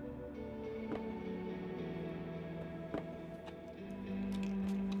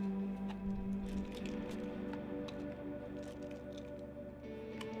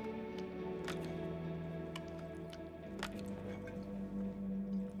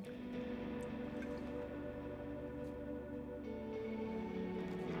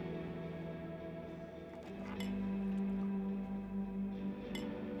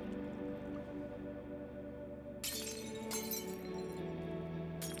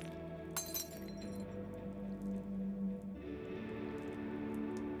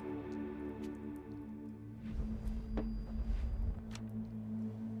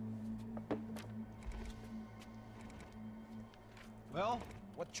 Well,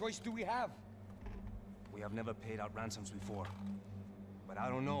 what choice do we have? We have never paid out ransoms before. But I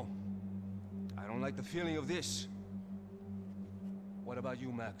don't know. I don't like the feeling of this. What about you,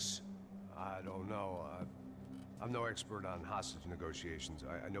 Max? I don't know. I'm no expert on hostage negotiations.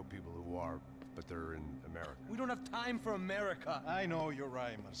 I know people who are, but they're in America. We don't have time for America. I know you're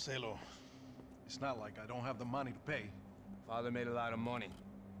right, Marcelo. It's not like I don't have the money to pay. Father made a lot of money.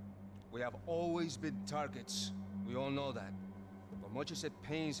 We have always been targets. We all know that. But much as it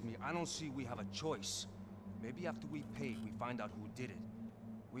pains me, I don't see we have a choice. Maybe after we pay, we find out who did it.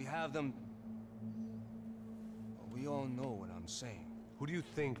 We have them... Well, we all know what I'm saying. Who do you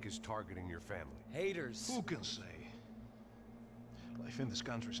think is targeting your family? Haters. Who can say? Life in this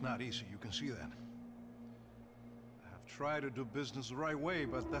country is not easy, you can see that. I have tried to do business the right way,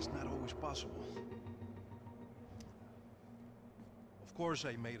 but that's not always possible. Of course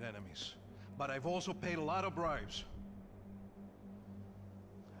I made enemies, but I've also paid a lot of bribes.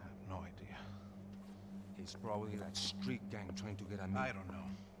 I have no idea. It's probably that street gang trying to get at me. I don't know.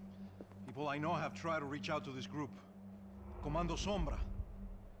 People I know have tried to reach out to this group. Comando Sombra.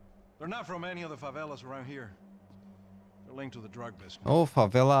 They're not from any of the favelas around here. They're linked to the drug business. Oh,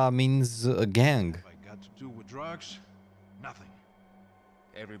 favela means a gang. What I got to do with drugs? Nothing.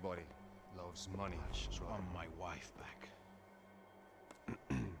 Everybody loves money. I just want my wife back.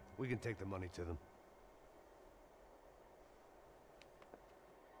 We can take the money to them.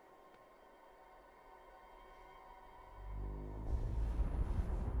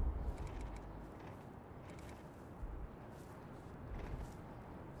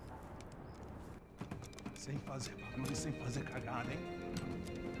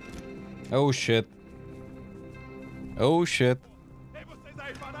 Oh shit. Oh shit.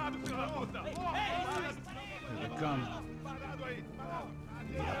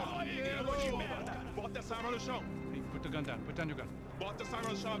 Bota essa arma no chão. Hey, put the gun down. Put down your gun. Bota essa arma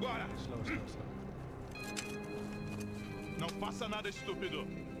no chão agora. Slow, slow, slow. Não faça nada estúpido.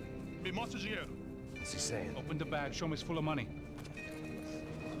 Me mostre o dinheiro. What's he saying? Open the bag. Show me it's full of money.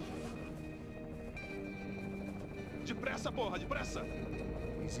 Depressa, porra, depressa.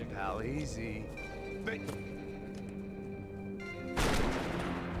 Easy, pal, easy. Vem.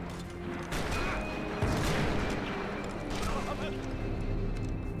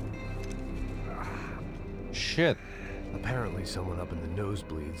 Shit. Apparently someone up in the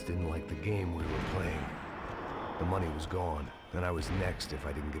nosebleeds didn't like the game we were playing. The money was gone, and I was next if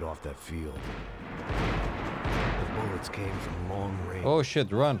I didn't get off that field. The bullets came from long range. Oh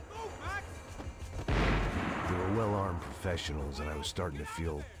shit, run. They were well-armed professionals, and I was starting to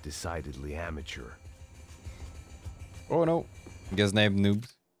feel decidedly amateur. Oh no. Guess named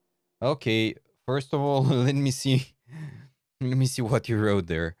noobs. Okay, first of all, let me see. Let me see what you wrote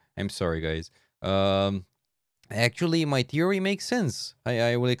there. I'm sorry, guys. Actually, my theory makes sense.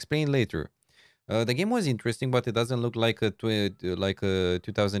 I will explain later. The game was interesting, but it doesn't look like a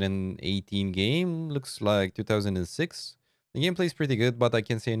 2018 game. Looks like 2006. The gameplay is pretty good, but I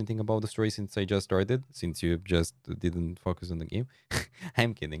can't say anything about the story since I just started. Since you just didn't focus on the game.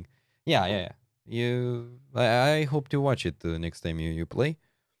 I'm kidding. Yeah. I hope to watch it next time you play.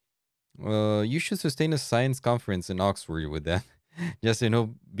 You should sustain a science conference in Oxford with that. Just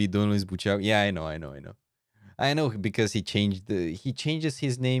be done with Buchau. Yeah, I know because he changes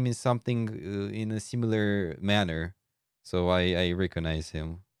his name in something in a similar manner, so I recognize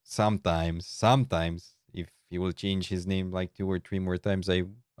him sometimes. If he will change his name like 2 or 3 more times, I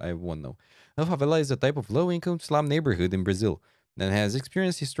won't know. A favela is a type of low-income slum neighborhood in Brazil that has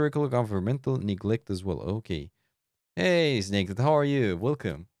experienced historical governmental neglect as well. Okay. Hey, Snake, how are you?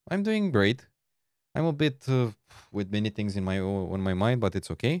 Welcome. I'm doing great. I'm a bit with many things on my mind, but it's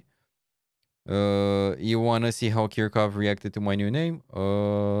okay. You wanna see how Kirkov reacted to my new name?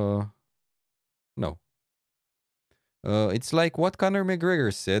 No. It's like what Conor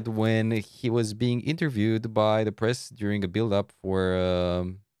McGregor said when he was being interviewed by the press during a build-up for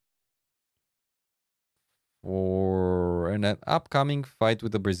an upcoming fight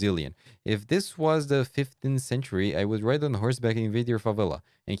with a Brazilian. If this was the 15th century, I would ride on horseback and invade your favela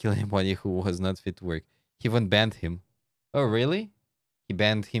and kill anybody who was not fit to work. He even banned him. Oh, really? He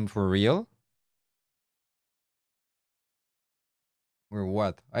banned him for real? Or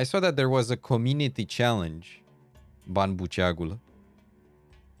what? I saw that there was a community challenge. Ban Buchagula.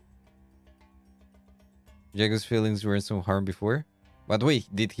 Jago's feelings weren't so harmed before. But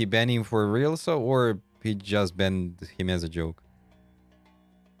wait, did he ban him for real or he just banned him as a joke?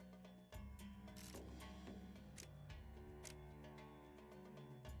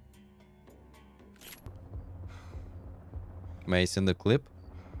 May I send a clip?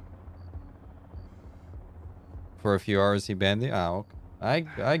 For a few hours he banned it? Ah, okay.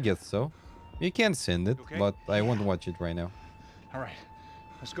 I guess so. You can send it, okay? But I won't watch it right now. All right,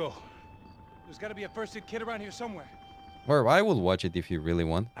 let's go. There's got to be a first-aid kit around here somewhere. Or I will watch it if you really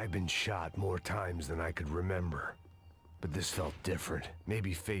want. I've been shot more times than I could remember. But this felt different.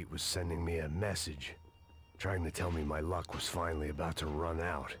 Maybe fate was sending me a message. Trying to tell me my luck was finally about to run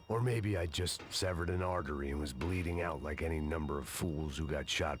out. Or maybe I just severed an artery and was bleeding out like any number of fools who got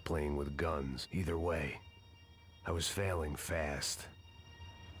shot playing with guns. Either way, I was failing fast.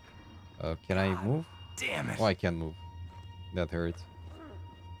 Can I move? Damn it. Oh, I can't move. That hurts.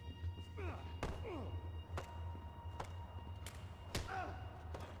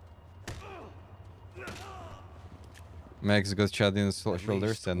 Max got shot in the shoulder. At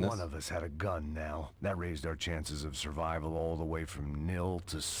least Sadness. one of us had a gun now. That raised our chances of survival all the way from nil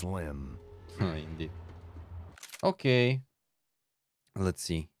to slim. Indeed. Okay. Let's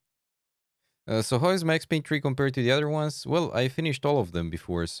see. So how is Max Payne 3 compared to the other ones? Well, I finished all of them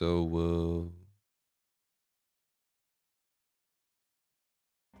before, so...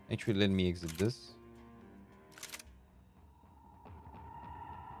 Actually, let me exit this.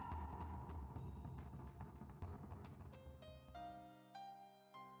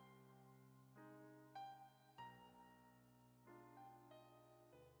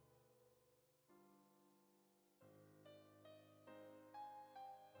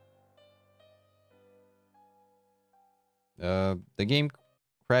 The game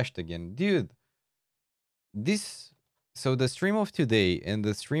crashed again. Dude, this... So the stream of today and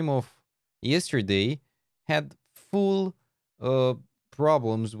the stream of yesterday had full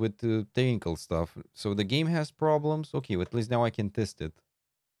problems with the technical stuff. So the game has problems. Okay, well, at least now I can test it.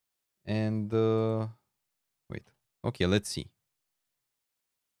 And wait. Okay, let's see.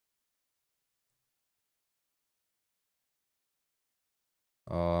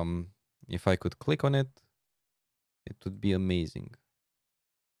 If I could click on it, it would be amazing.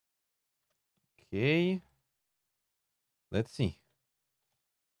 Okay. Let's see.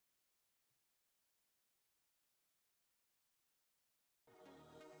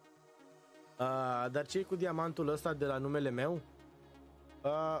 Dar ce cu diamantul ăsta de la numele meu?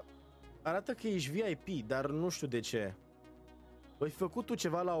 Arată că ești VIP, dar nu știu de ce. Ai făcut tu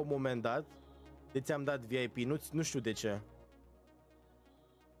ceva la un moment dat, de ți-am dat VIP, nu știu de ce.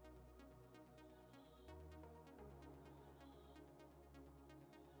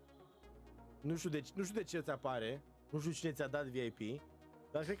 Nu știu de ce ți apare, nu știu cine ți-a dat VIP,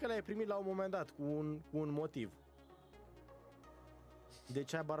 dar cred că l-ai primit la un moment dat, cu un motiv.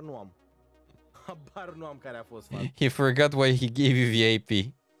 Deci habar nu am. Habar nu am care a fost fapt. He forgot why he gave you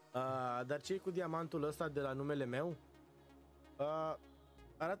VIP. Dar ce cu diamantul ăsta de la numele meu?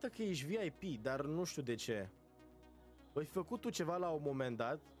 Arată că ești VIP, dar nu știu de ce. Ai făcut tu ceva la un moment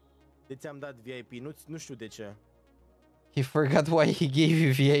dat, de ți-am dat VIP, nu știu de ce. He forgot why he gave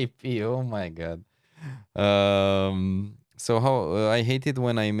you VIP. Oh my god. So how I hate it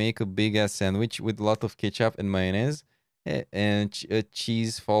when I make a big ass sandwich with a lot of ketchup and mayonnaise, and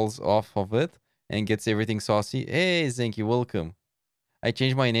cheese falls off of it and gets everything saucy. Hey, thank you, welcome. I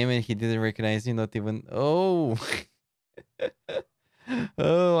changed my name and he didn't recognize me. Not even. Oh.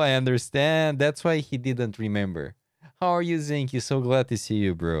 Oh, I understand. That's why he didn't remember. How are you, Zinky? So glad to see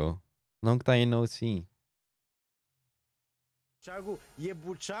you, bro. Long time no see. Buceagu, e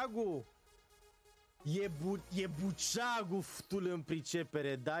Buceagu! E Buceagu, ftul în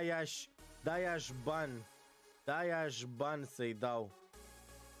pricepere. Da-i-aș bani. Da-i-aș bani să-i dau.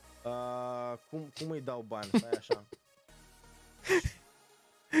 Cum îi dau bani? Stai așa.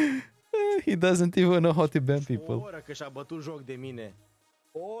 He doesn't even know how to ban people. O oră că și-a bătut joc de mine.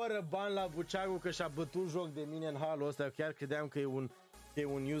 O oră bani la Buceagu că și-a bătut joc de mine în halul ăsta. Eu chiar credeam că e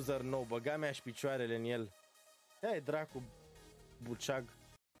un user nou. Băga mea și picioarele în el. Hai, dracu, Buceag.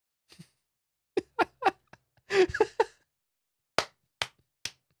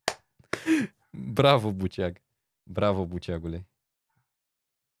 Bravo, Buceag. Bravo, Buceagule.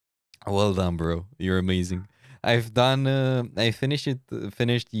 Well done, bro. You're amazing. I've done. I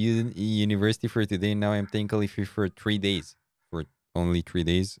finished university for today. Now I'm thankfully free for 3 days. For only 3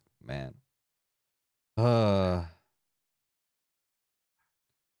 days, man.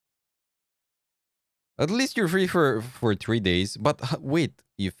 At least you're free for 3 days. But wait,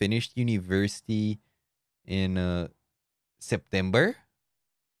 you finished university in September?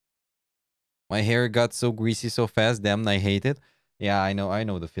 My hair got so greasy so fast. Damn, I hate it. Yeah, I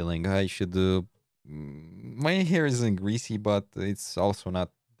know the feeling. I should. My hair isn't greasy, but it's also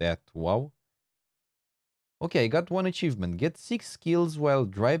not that wow. Okay, I got one achievement. Get 6 skills while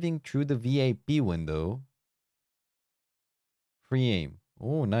driving through the VIP window. Free aim.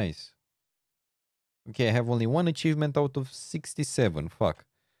 Oh, nice. Okay, I have only one achievement out of 67. Fuck.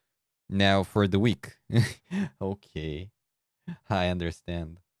 Now for the week. Okay. I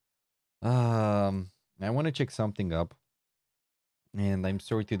understand. I want to check something up. And I'm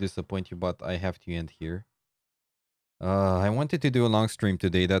sorry to disappoint you, but I have to end here. I wanted to do a long stream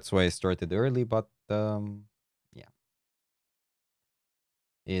today. That's why I started early, but yeah.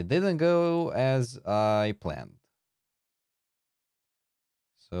 It didn't go as I planned.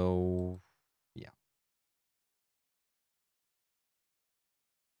 So, yeah.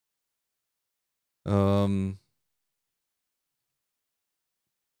 Um,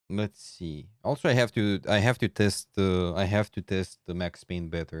 let's see. Also, I have to test the Max Payne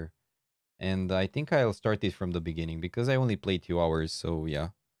better, and I think I'll start it from the beginning because I only played 2 hours. So yeah.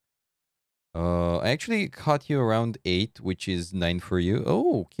 I actually caught you around 8, which is 9 for you.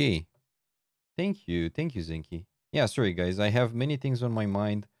 Oh, okay. Thank you, Zinky. Yeah, sorry guys, I have many things on my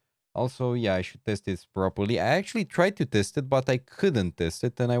mind. Also, yeah, I should test this properly. I actually tried to test it, but I couldn't test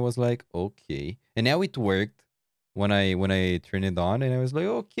it, and I was like, okay. And now it worked when I turned it on, and I was like,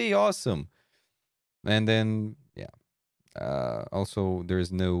 okay, awesome. And then yeah. Also,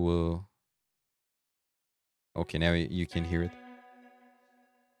 there's no. Okay, now you can hear it.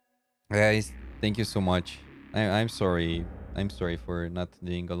 Guys, thank you so much. I'm sorry. I'm sorry for not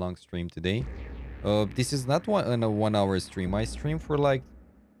doing a long stream today. This is not a 1 hour stream. I stream for like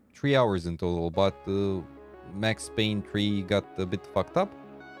 3 hours in total, but Max Payne 3 got a bit fucked up,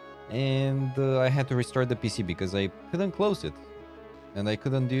 and I had to restart the PC because I couldn't close it, and I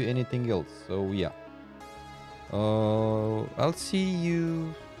couldn't do anything else. So yeah. I'll see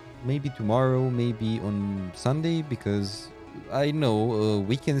you maybe tomorrow, maybe on Sunday, because I know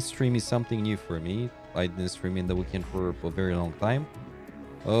weekend stream is something new for me. I didn't stream in the weekend for a very long time.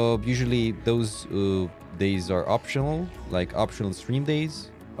 Usually those days are optional, like optional stream days.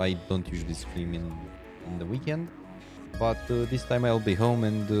 I don't usually stream in the weekend, but this time I'll be home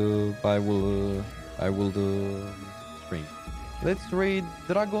and I will stream. Let's raid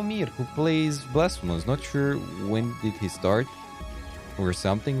Dragomir, who plays Blasphemous. Not sure when did he start or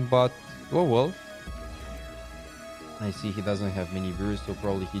something, but oh well. I see he doesn't have many viewers, so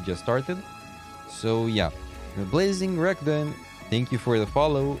probably he just started. So yeah, Blazing Rekden, thank you for the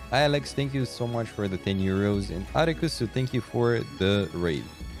follow. Alex, thank you so much for the 10 euros. And Arekusu, thank you for the raid.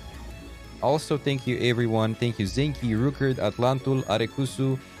 Also, thank you everyone. Thank you Zenki, Rukard, Atlantul,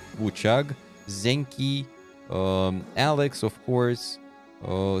 Arekusu, Buchag, Zenki, Alex, of course,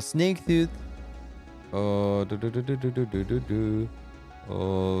 Snaketooth,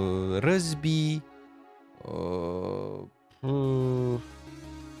 Rusby,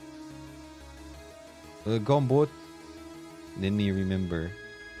 Gombot. Let me remember.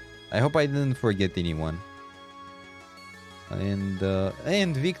 I hope I didn't forget anyone.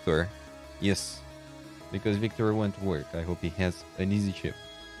 And Victor. Yes, because Victor went to work. I hope he has an easy shift.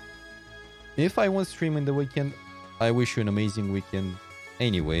 If I won't stream in the weekend, I wish you an amazing weekend.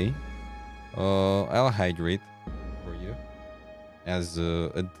 Anyway, I'll hydrate for you as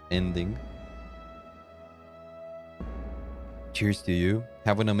an ending. Cheers to you.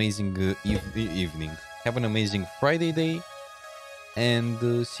 Have an amazing evening. Have an amazing Friday day. And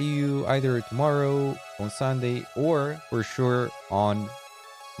see you either tomorrow, on Sunday, or for sure on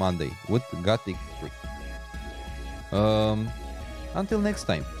Monday with Gothic 3. Until next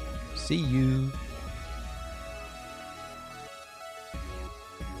time. See you.